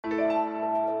And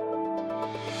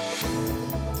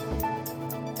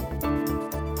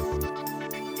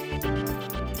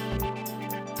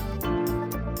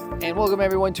welcome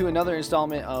everyone to another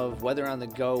installment of Weather on the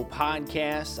Go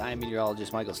podcast. I'm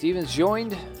meteorologist Michael Stevens,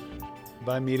 joined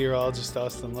by meteorologist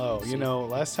Austin Lowe. You know,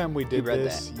 last time we did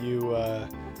this, you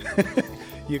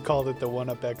you called it the One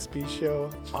Up XP show.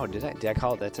 Oh, did I? Did I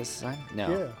call it that this time? No.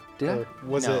 Yeah. Did or I?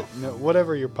 Was no. it? No,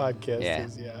 whatever your podcast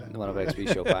is. Yeah. The One Up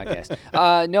XP show podcast.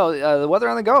 The Weather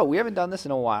on the Go. We haven't done this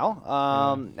in a while.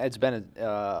 It's been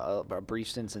a brief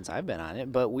stint since I've been on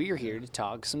it, but we are here to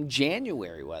talk some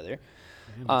January weather.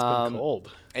 It's been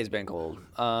cold. It's been cold.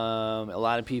 A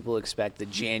lot of people expect the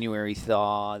January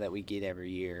thaw that we get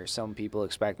every year. Some people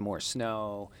expect more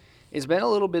snow. It's been a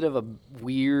little bit of a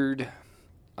weird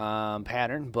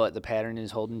pattern, but the pattern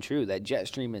is holding true. That jet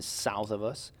stream is south of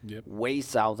us, way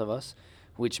south of us,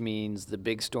 which means the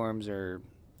big storms are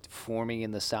forming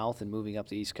in the south and moving up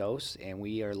the East Coast, and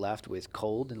we are left with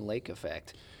cold and lake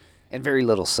effect. And very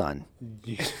little sun.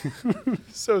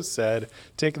 So sad.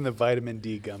 Taking the vitamin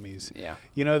D gummies. Yeah.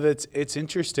 You know, it's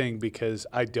interesting because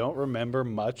I don't remember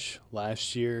much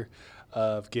last year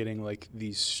of getting like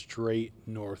these straight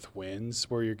north winds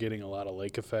where you're getting a lot of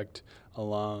lake effect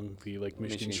along the Lake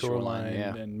Michigan shoreline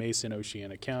and Mason,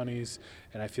 Oceana counties.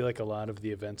 And I feel like a lot of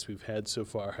the events we've had so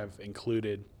far have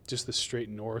included just the straight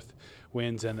north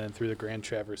winds and then through the Grand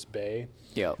Traverse Bay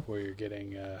where you're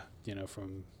getting,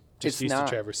 from just east of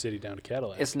Traverse City down to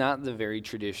Cadillac. It's not the very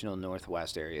traditional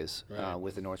northwest areas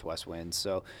with the northwest winds.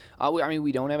 So,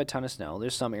 we don't have a ton of snow.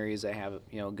 There's some areas that have,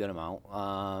 a good amount.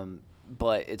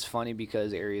 But it's funny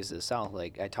because areas of the south,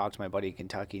 like I talked to my buddy in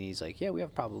Kentucky, and he's like, yeah, we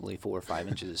have probably 4 or 5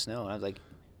 inches of snow. And I was like,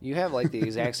 you have like the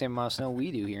exact same amount of snow we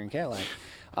do here in Cadillac.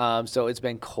 So it's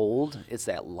been cold. It's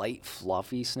that light,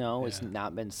 fluffy snow. Yeah. It's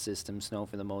not been system snow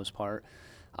for the most part.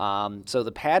 So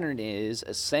the pattern is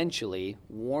essentially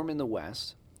warm in the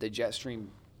west. The jet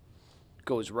stream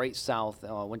goes right south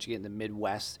once you get in the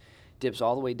Midwest, dips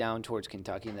all the way down towards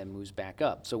Kentucky, and then moves back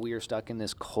up. So we are stuck in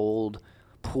this cold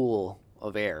pool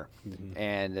of air,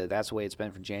 and that's the way it's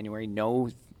been for January.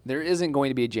 No, there isn't going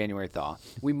to be a January thaw.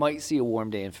 We might see a warm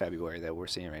day in February that we're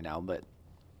seeing right now, but,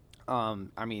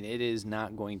 it is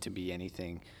not going to be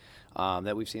anything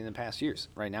that we've seen in the past years.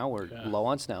 Right now we're low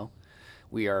on snow.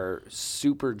 We are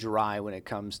super dry when it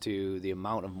comes to the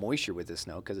amount of moisture with the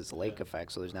snow because it's a lake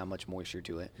effect, so there's not much moisture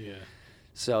to it. Yeah.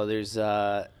 So there's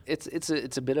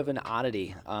it's a bit of an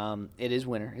oddity. It is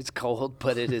winter. It's cold,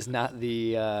 but it is not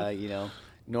the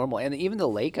normal. And even the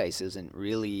lake ice isn't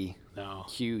really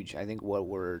huge. I think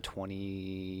we're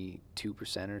 22%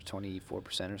 or 24%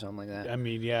 or something like that. I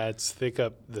mean, it's thick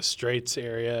up the Straits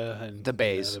area and the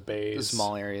bays, the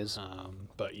small areas.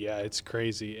 But it's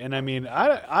crazy. And I mean,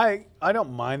 I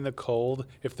don't mind the cold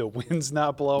if the wind's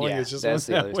not blowing. It's just that's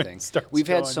the other thing. We've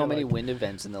had so many wind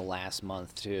events in the last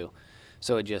month too,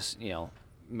 so it just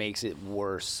makes it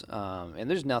worse. And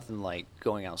there's nothing like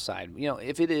going outside.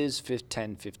 If it is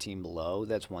 10, 15 below,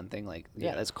 that's one thing. Like,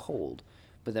 that's cold.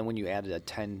 But then when you add a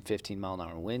 10, 15 mile an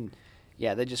hour wind,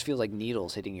 that just feels like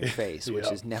needles hitting your face,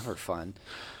 which is never fun.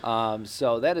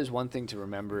 So that is one thing to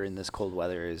remember in this cold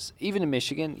weather is even in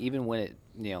Michigan, even when it,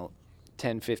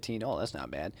 10, 15, that's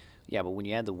not bad. Yeah, but when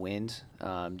you add the wind,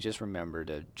 just remember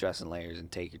to dress in layers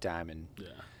and take your time and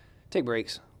take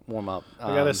breaks. Warm up.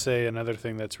 I gotta say, another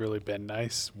thing that's really been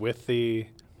nice with the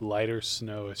lighter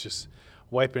snow is just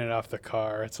wiping it off the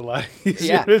car. It's a lot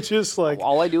easier to just like.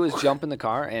 All I do is jump in the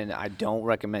car, and I don't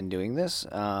recommend doing this,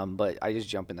 but I just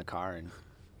jump in the car and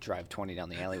drive 20 down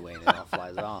the alleyway, and it all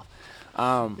flies off.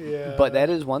 But that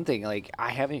is one thing. Like,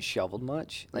 I haven't shoveled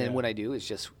much, and when I do, it's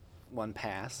just one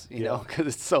pass, because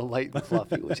it's so light and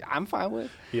fluffy, which I'm fine with.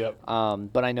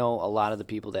 But I know a lot of the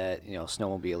people that,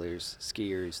 snowmobilers,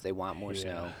 skiers, they want more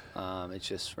snow. It's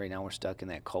just right now we're stuck in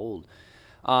that cold.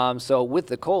 So with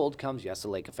the cold comes, the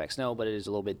lake effect snow, but it is a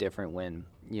little bit different when,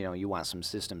 you want some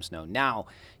system snow. Now,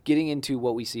 getting into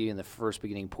what we see in the first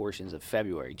beginning portions of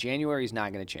February. January is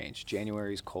not going to change.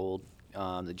 January is cold.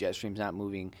 The jet stream's not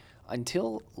moving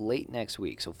until late next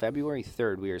week. So February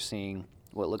 3rd, we are seeing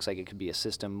what looks like it could be a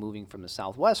system moving from the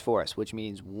southwest for us, which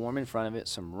means warm in front of it,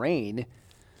 some rain,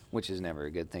 which is never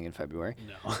a good thing in February.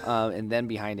 No. And then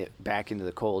behind it, back into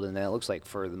the cold. And then it looks like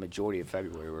for the majority of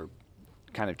February, we're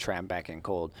kind of trapped back in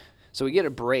cold. So we get a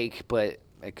break, but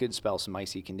it could spell some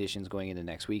icy conditions going into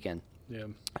next weekend. Yeah.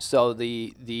 So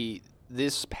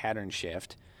this pattern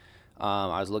shift,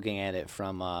 I was looking at it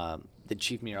from the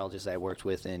chief meteorologist I worked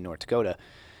with in North Dakota.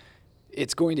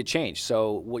 It's going to change.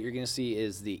 So what you're going to see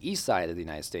is the east side of the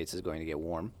United States is going to get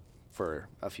warm. for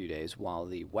a few days, while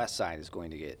the west side is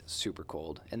going to get super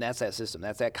cold. And that's that system.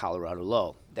 That's that Colorado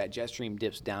low. That jet stream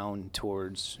dips down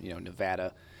towards,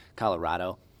 Nevada,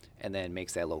 Colorado, and then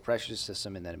makes that low pressure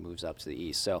system, and then it moves up to the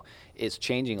east. So it's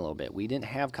changing a little bit. We didn't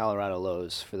have Colorado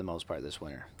lows for the most part this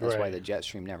winter. That's why the jet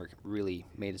stream never really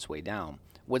made its way down.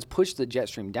 What's pushed the jet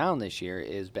stream down this year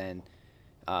has been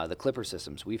the clipper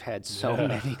systems. We've had so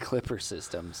many clipper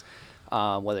systems,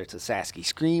 whether it's a Sasky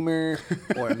Screamer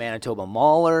or a Manitoba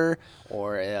Mauler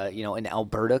or an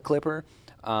Alberta Clipper,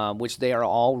 which they are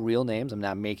all real names. I'm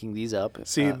not making these up.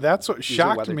 See, that's what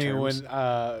shocked me when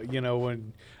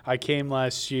when I came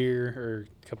last year or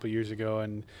a couple of years ago,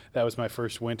 and that was my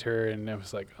first winter, and I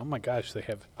was like, oh my gosh,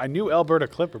 I knew Alberta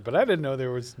Clipper, but I didn't know there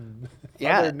was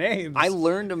other names. I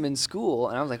learned them in school,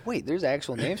 and I was like, wait, there's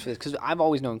actual names for this, because I've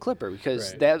always known Clipper,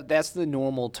 because that's the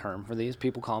normal term for these.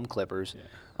 People call them Clippers.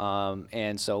 Yeah.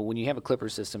 And so when you have a Clipper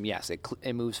system, yes,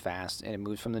 it moves fast, and it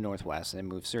moves from the northwest, and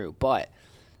it moves through. But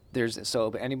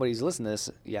if anybody's listening to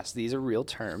this, yes, these are real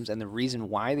terms, and the reason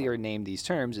why they are named these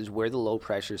terms is where the low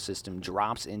pressure system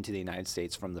drops into the United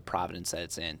States from the province that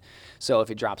it's in. So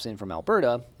if it drops in from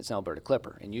Alberta, it's an Alberta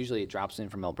Clipper, and usually it drops in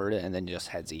from Alberta and then just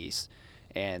heads east,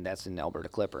 and that's an Alberta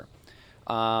Clipper.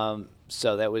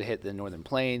 So that would hit the northern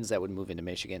plains, that would move into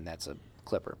Michigan, that's a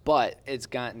Clipper. But it's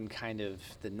gotten kind of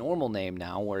the normal name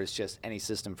now, where it's just any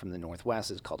system from the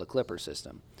northwest is called a Clipper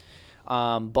system.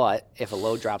 But if a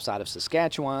low drops out of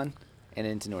Saskatchewan and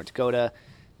into North Dakota,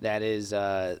 that is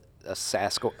a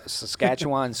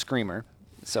Saskatchewan Screamer.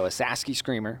 So a Sasky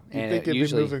Screamer. And it'd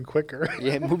be moving quicker.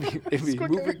 Yeah, it'd be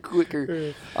moving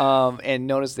quicker. And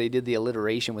notice they did the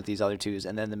alliteration with these other twos,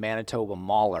 and then the Manitoba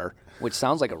Mauler, which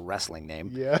sounds like a wrestling name.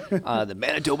 Yeah. The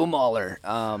Manitoba Mauler.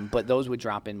 But those would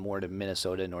drop in more to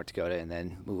Minnesota, North Dakota, and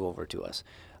then move over to us.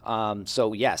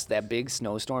 So yes, that big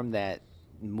snowstorm that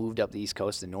moved up the East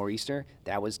Coast, the nor'easter,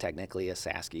 that was technically a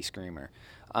Sasky Screamer.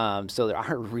 So there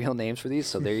are real names for these.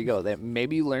 So there you go. That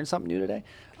maybe you learned something new today.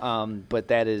 But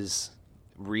that is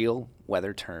real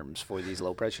weather terms for these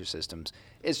low pressure systems.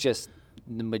 It's just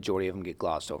the majority of them get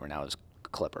glossed over now as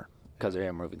Clipper because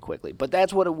they're moving quickly. But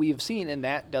that's what we've seen, and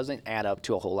that doesn't add up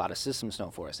to a whole lot of system snow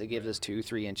for us. It gives us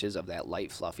 2-3 inches of that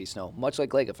light, fluffy snow, much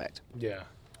like lake effect. Yeah.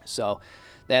 So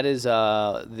that is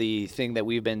the thing that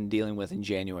we've been dealing with in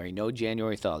January. No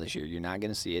January thaw this year. You're not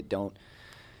going to see it. Don't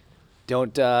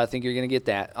think you're going to get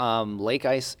that. Lake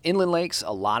ice, inland lakes,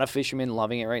 a lot of fishermen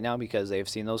loving it right now because they've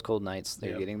seen those cold nights.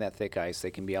 They're getting that thick ice.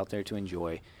 They can be out there to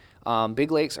enjoy.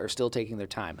 Big lakes are still taking their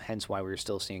time, hence why we're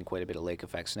still seeing quite a bit of lake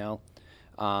effect snow.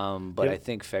 But I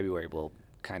think February will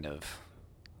kind of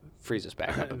freeze us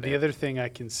back up a bit. The other thing I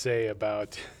can say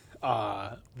about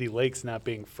the lakes not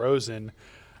being frozen,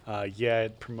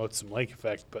 it promotes some lake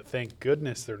effect, but thank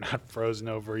goodness they're not frozen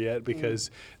over yet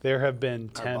because there have been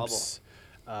temps.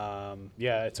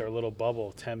 It's our little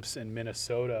bubble. Temps in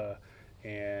Minnesota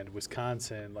and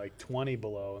Wisconsin, like 20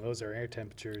 below, and those are air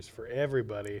temperatures for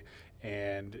everybody.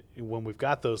 And when we've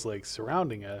got those lakes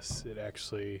surrounding us, it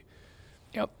actually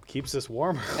keeps us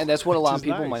warmer. And that's what a lot of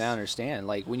people might not understand.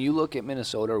 Like when you look at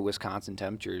Minnesota or Wisconsin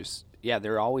temperatures,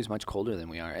 they're always much colder than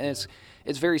we are. And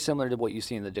it's very similar to what you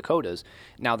see in the Dakotas.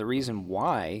 Now, the reason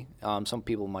why, some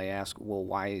people might ask, well,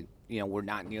 why we're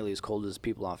not nearly as cold as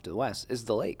people off to the west, is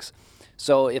the lakes.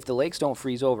 So if the lakes don't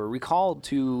freeze over, recall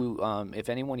to, if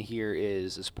anyone here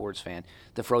is a sports fan,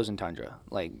 the frozen tundra,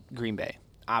 like Green Bay.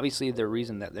 Obviously, the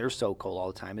reason that they're so cold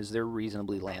all the time is they're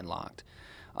reasonably landlocked.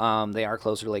 They are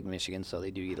closer to Lake Michigan, so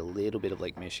they do get a little bit of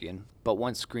Lake Michigan. But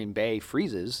once Green Bay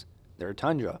freezes, they're a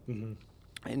tundra. Mm-hmm.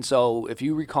 And so if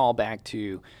you recall back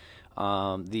to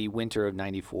the winter of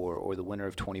 94 or the winter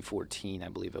of 2014, I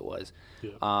believe it was,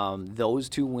 those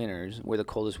two winters were the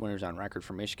coldest winters on record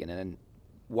for Michigan. And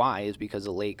why is because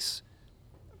the lakes,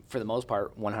 for the most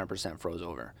part, 100% froze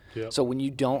over. Yep. So when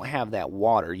you don't have that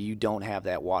water, you don't have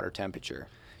that water temperature.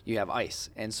 You have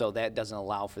ice, and so that doesn't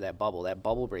allow for that bubble. That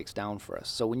bubble breaks down for us.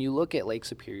 So when you look at Lake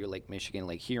Superior, Lake Michigan,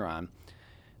 Lake Huron,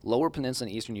 Lower Peninsula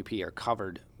and Eastern UP are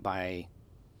covered by,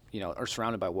 are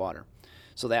surrounded by water.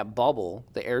 So that bubble,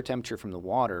 the air temperature from the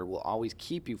water, will always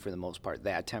keep you, for the most part,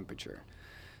 that temperature.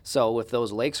 So if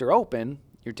those lakes are open,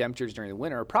 your temperatures during the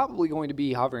winter are probably going to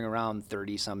be hovering around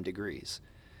 30-some degrees.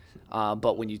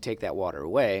 But when you take that water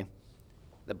away,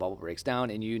 the bubble breaks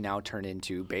down, and you now turn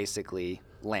into basically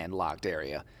landlocked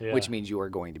area, which means you are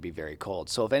going to be very cold.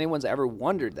 So if anyone's ever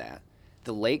wondered that,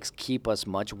 the lakes keep us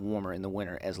much warmer in the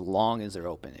winter as long as they're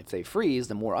open. If they freeze,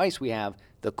 the more ice we have,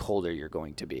 the colder you're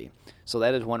going to be. So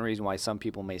that is one reason why some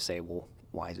people may say, well,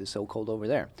 why is it so cold over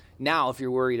there? Now, if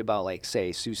you're worried about, like,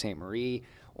 say, Sault Ste. Marie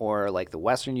or, like, the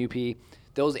western UP,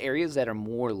 those areas that are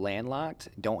more landlocked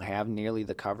don't have nearly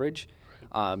the coverage.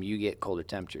 you get colder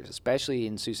temperatures, especially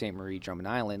in Sault Ste. Marie, Drummond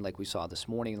Island, like we saw this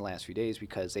morning in the last few days,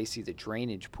 because they see the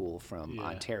drainage pool from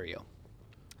Ontario.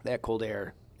 That cold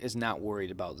air is not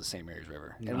worried about the St. Mary's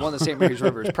River. No. And one of the St. Mary's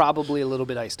River is probably a little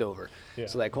bit iced over. Yeah.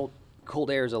 So that cold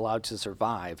air is allowed to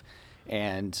survive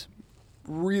and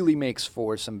really makes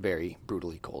for some very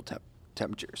brutally cold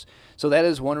temperatures. So that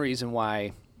is one reason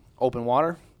why open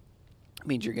water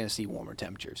means you're going to see warmer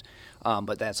temperatures.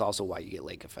 But that's also why you get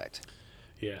lake effect.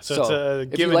 Yeah, so it's a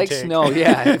give if you and like take. Snow,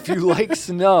 if you like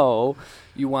snow,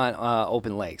 you want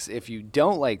open lakes. If you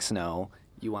don't like snow,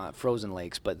 you want frozen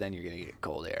lakes, but then you're going to get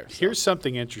cold air. So. Here's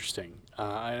something interesting,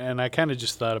 and I kind of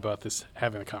just thought about this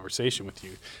having a conversation with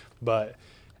you, but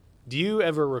do you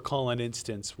ever recall an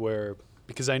instance where,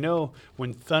 because I know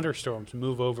when thunderstorms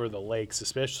move over the lakes,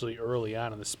 especially early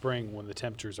on in the spring when the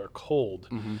temperatures are cold,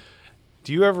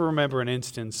 do you ever remember an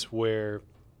instance where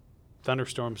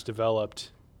thunderstorms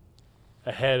developed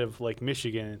ahead of Lake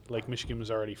Michigan? Lake Michigan was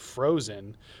already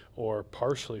frozen or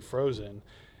partially frozen,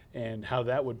 and how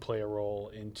that would play a role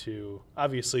into,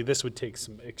 obviously this would take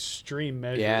some extreme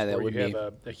measures where you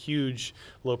have a huge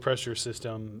low pressure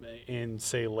system in,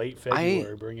 say, late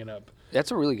February bringing up.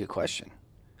 That's a really good question.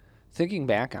 Thinking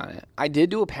back on it, I did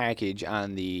do a package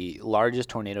on the largest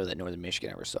tornado that northern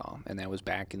Michigan ever saw, and that was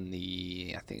back in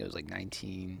I think it was like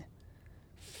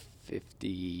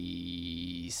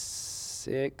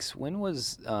 1956. When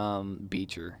was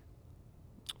Beecher?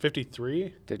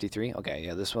 53? 53? Okay,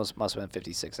 yeah, this must have been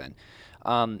 56 then.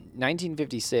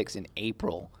 1956 in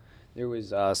April, there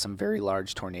was some very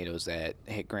large tornadoes that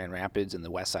hit Grand Rapids and the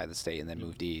west side of the state and then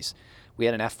moved east. We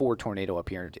had an F4 tornado up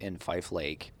here in Fife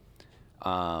Lake,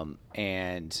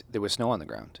 and there was snow on the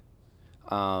ground.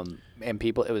 And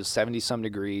people, it was 70-some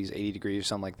degrees, 80 degrees or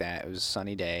something like that. It was a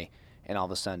sunny day, and all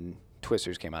of a sudden,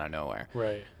 twisters came out of nowhere.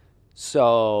 Right.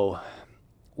 So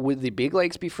would the big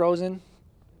lakes be frozen?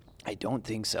 I don't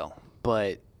think so,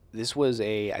 but this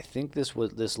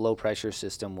low pressure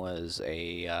system was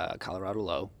a Colorado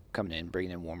low coming in,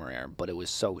 bringing in warmer air, but it was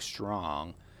so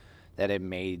strong that it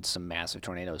made some massive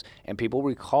tornadoes. And people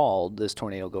recalled this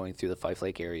tornado going through the Fife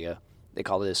Lake area. They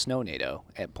called it a snow-nado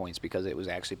at points because it was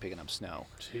actually picking up snow.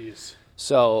 Jeez.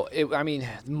 So,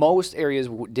 most areas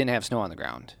didn't have snow on the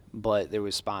ground, but there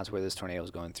was spots where this tornado was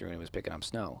going through and it was picking up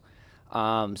snow.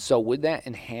 So would that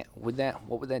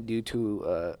what would that do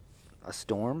to a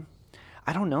storm?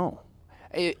 I don't know.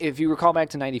 If you recall back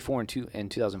to 94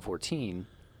 and 2014,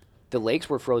 the lakes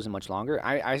were frozen much longer.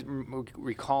 I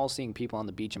recall seeing people on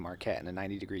the beach in Marquette in a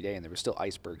 90-degree day, and there were still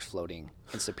icebergs floating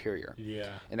in Superior. Yeah.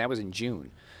 And that was in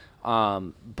June.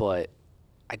 But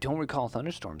I don't recall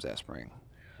thunderstorms that spring.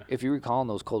 Yeah. If you recall in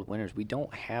those cold winters, we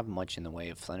don't have much in the way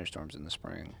of thunderstorms in the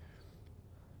spring.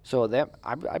 So that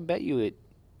I bet you it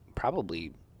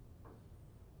probably,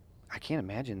 I can't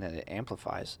imagine that it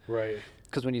amplifies. Right.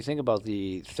 Because when you think about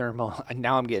the thermal,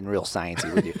 now I'm getting real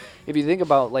sciencey with you. If you think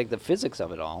about like the physics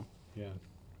of it all,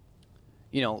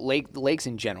 lakes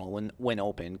in general, when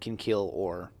open, can kill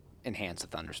or enhance a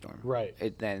thunderstorm. Right.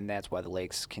 Then that's why the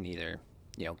lakes can either,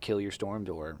 kill your storms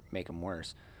or make them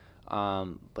worse.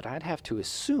 But I'd have to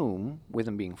assume, with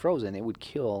them being frozen, it would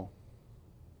kill,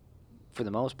 for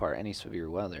the most part, any severe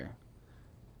weather.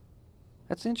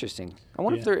 That's interesting. I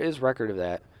wonder if there is record of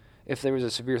that. If there was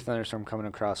a severe thunderstorm coming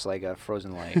across like a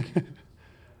frozen lake.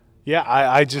 Yeah,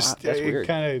 I just, that's it weird.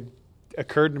 Kind of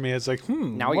occurred to me. It's like,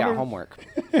 Now we got homework.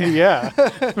 Yeah.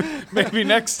 Maybe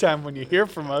next time when you hear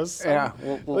from us. Yeah.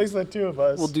 At least the two of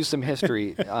us. We'll do some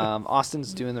history.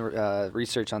 Austin's doing the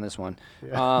research on this one.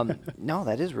 Yeah. No,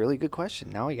 that is a really good question.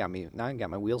 Now I got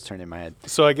my wheels turned in my head.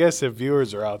 So I guess if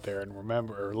viewers are out there and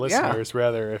remember, or listeners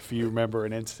rather, if you remember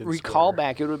an instance. Recall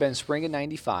back, it would have been spring of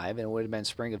 95 and it would have been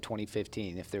spring of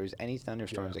 2015 if there was any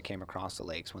thunderstorms that came across the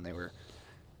lakes when they were,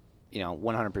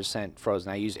 100% frozen.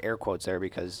 I use air quotes there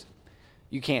because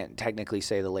you can't technically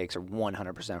say the lakes are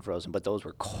 100% frozen, but those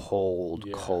were cold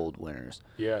winters.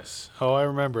 Yes. Oh, I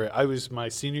remember it. I was my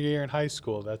senior year in high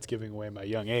school. That's giving away my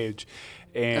young age.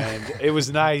 And it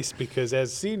was nice because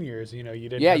as seniors, you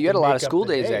didn't have you to had a lot make of up school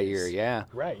the days that year, yeah.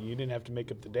 Right. You didn't have to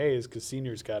make up the days because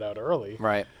seniors got out early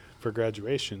for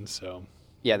graduation. So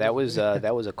yeah, that was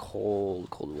a cold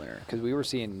winter because we were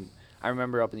seeing. I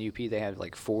remember up in the UP they had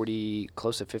like 40,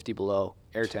 close to 50 below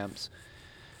air temps.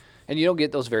 And you don't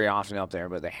get those very often up there,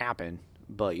 but they happen.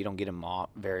 But you don't get them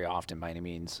very often by any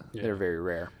means. Yeah. They're very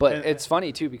rare. But it's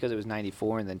funny, too, because it was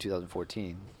 94 and then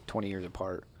 2014, 20 years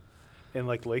apart. And,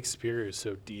 like, Lake Superior is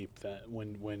so deep that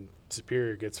when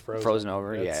Superior gets frozen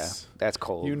over, that's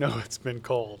cold. It's been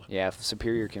cold. Yeah,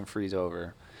 Superior can freeze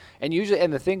over. And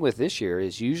the thing with this year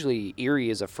is usually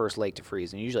Erie is the first lake to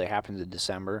freeze, and usually it happens in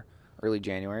December early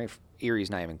January. Erie's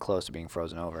not even close to being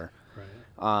frozen over,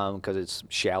 Right. because it's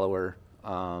shallower.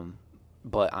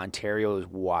 But Ontario is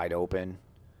wide open,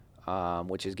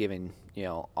 which is giving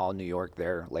all New York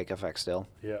their lake effect still.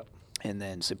 Yeah. And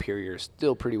then Superior is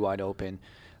still pretty wide open.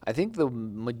 I think the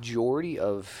majority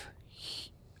of,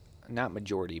 not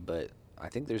majority, but I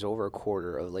think there's over a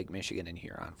quarter of Lake Michigan and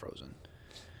Huron frozen,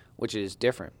 which is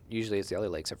different. Usually it's the other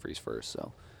lakes that freeze first,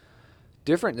 so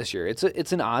different this year.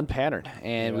 It's an odd pattern,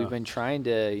 and we've been trying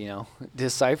to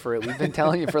decipher it. We've been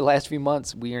telling you for the last few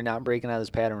months we are not breaking out of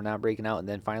this pattern. We're not breaking out, and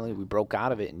then finally we broke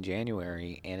out of it in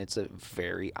January, and it's a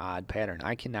very odd pattern.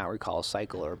 I cannot recall a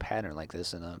cycle or a pattern like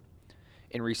this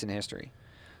in recent history.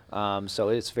 So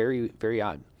it's very, very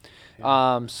odd.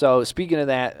 Yeah. So speaking of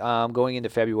that, going into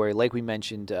February, like we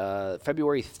mentioned,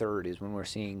 February 3rd is when we're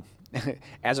seeing,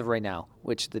 as of right now,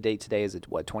 which the date today is at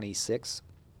 26th.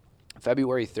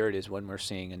 February 3rd is when we're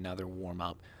seeing another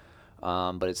warm-up,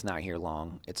 but it's not here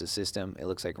long. It's a system. It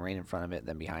looks like rain in front of it.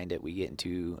 Then behind it, we get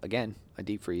into, again, a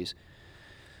deep freeze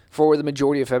for the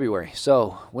majority of February.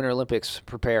 So Winter Olympics,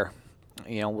 prepare.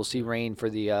 We'll see rain for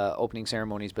the opening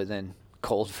ceremonies, but then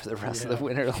cold for the rest of the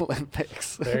Winter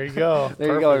Olympics. There you go.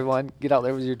 There you go, everyone. Get out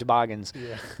there with your toboggans.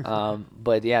 Yeah.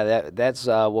 But, yeah, that's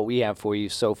what we have for you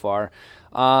so far.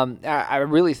 I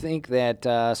really think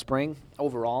that spring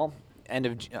overall –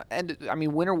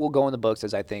 winter will go in the books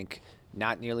as, I think,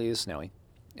 not nearly as snowy.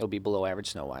 It'll be below average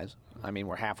snow-wise. I mean,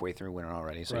 we're halfway through winter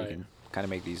already, so you can kind of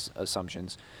make these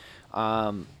assumptions.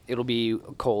 It'll be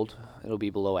cold. It'll be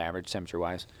below average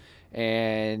temperature-wise.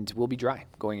 And we'll be dry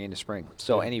going into spring.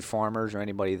 So any farmers or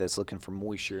anybody that's looking for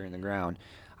moisture in the ground,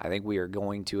 I think we are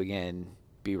going to, again,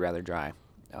 be rather dry.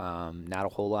 Not a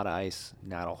whole lot of ice,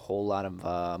 not a whole lot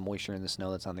of moisture in the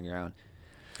snow that's on the ground.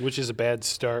 Which is a bad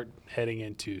start heading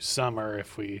into summer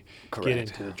if we Correct. get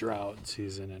into the drought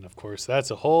season. And, of course, that's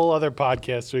a whole other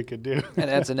podcast we could do. And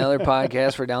that's another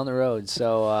podcast for down the road.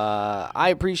 So I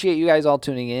appreciate you guys all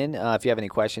tuning in. If you have any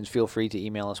questions, feel free to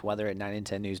email us,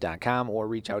 weather@9and10news.com, or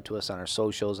reach out to us on our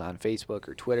socials on Facebook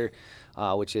or Twitter,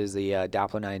 which is the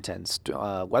Doppler 9 and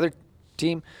 10 weather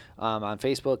team on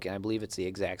Facebook. And I believe it's the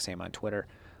exact same on Twitter.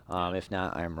 If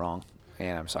not, I'm wrong.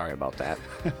 And I'm sorry about that.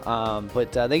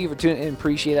 But thank you for tuning in.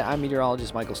 Appreciate it. I'm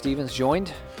meteorologist Michael Stevens,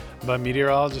 joined by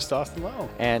meteorologist Austin Lowe.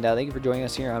 And thank you for joining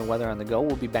us here on Weather on the Go.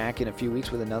 We'll be back in a few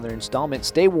weeks with another installment.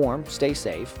 Stay warm, stay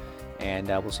safe, and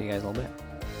we'll see you guys in a little bit.